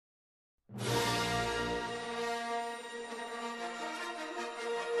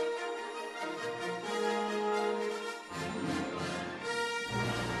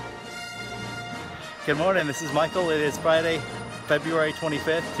Good morning, this is Michael. It is Friday, February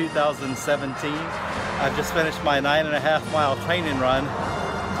 25th, 2017. I've just finished my 9.5 mile training run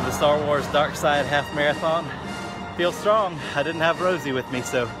to the Star Wars Dark Side Half Marathon. Feel strong. I didn't have Rosie with me,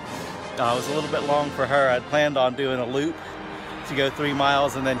 so it was a little bit long for her. I'd planned on doing a loop to go 3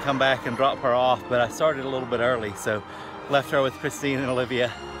 miles and then come back and drop her off, but I started a little bit early, so left her with Christine and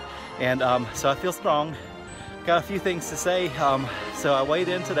Olivia. And so I feel strong. Got a few things to say. So I weighed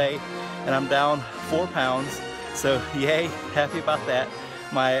in today and I'm down 4 pounds. So yay, happy about that.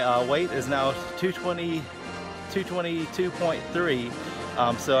 My weight is now 222.3.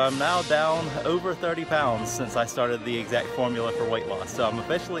 So I'm now down over 30 pounds since I started the exact formula for weight loss. So I'm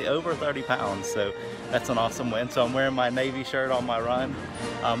officially over 30 pounds. So that's an awesome win. So I'm wearing my navy shirt on my run.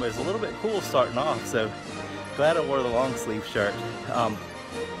 It was a little bit cool starting off. So glad I wore the long sleeve shirt.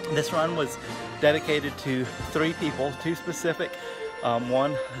 This run was dedicated to 3 people, 2 specific,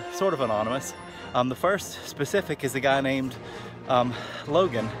 1 sort of anonymous. The first specific is a guy named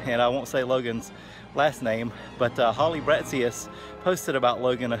Logan, and I won't say Logan's last name, but Holly Bretzius posted about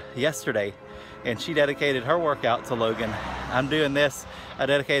Logan yesterday, and she dedicated her workout to Logan. I'm doing this. I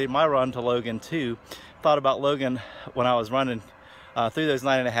dedicated my run to Logan too. Thought about Logan when I was running through those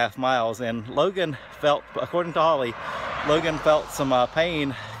 9.5 miles, and Logan felt, according to Holly, Logan felt some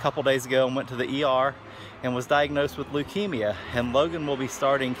pain a couple days ago and went to the ER and was diagnosed with leukemia, and Logan will be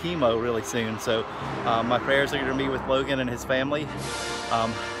starting chemo really soon. So my prayers are going to be with Logan and his family.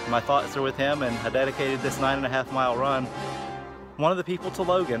 My thoughts are with him, and I dedicated this 9.5 mile run, one of the people, to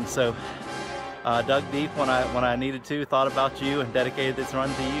Logan. So dug deep when I needed to, thought about you, and dedicated this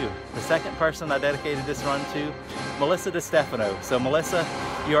run to you. The second person I dedicated this run to, Melissa DeStefano. So Melissa,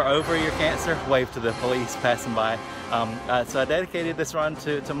 you are over your cancer. Wave to the police passing by. So I dedicated this run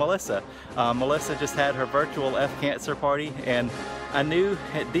to Melissa. Melissa just had her virtual F Cancer party, and I knew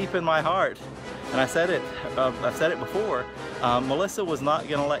it deep in my heart, and I've said it before, Melissa was not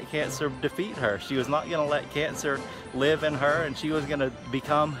going to let cancer defeat her. She was not going to let cancer live in her, and she was going to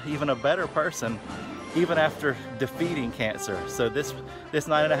become even a better person even after defeating cancer. So this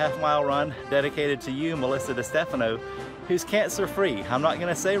 9.5 mile run dedicated to you, Melissa DeStefano, who's cancer free. I'm not going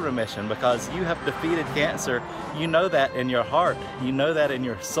to say remission, because you have defeated cancer. You know that in your heart, you know that in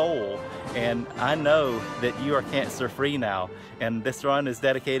your soul, and I know that you are cancer free now, and this run is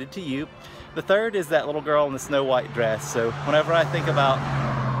dedicated to you. The third is that little girl in the snow white dress. So whenever I think about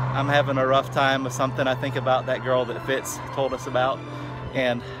I'm having a rough time with something, I think about that girl that Fitz told us about,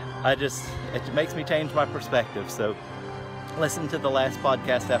 and it makes me change my perspective. So listen to the last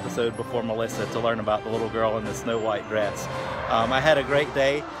podcast episode before Melissa to learn about the little girl in the snow white dress. I had a great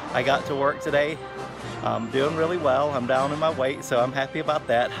day. I got to work today. Doing really well. I'm down in my weight, so I'm happy about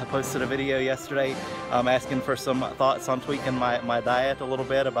that. I posted a video yesterday asking for some thoughts on tweaking my diet a little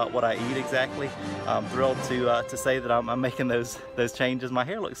bit, about what I eat exactly. I'm thrilled to say that I'm making those changes. My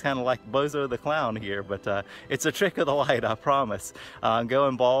hair looks kind of like Bozo the Clown here, but it's a trick of the light, I promise. I'm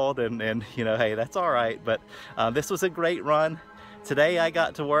going bald, and you know, hey, that's all right. But this was a great run. Today I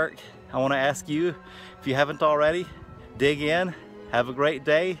got to work. I want to ask you, if you haven't already, dig in, have a great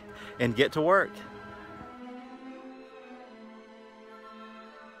day, and get to work.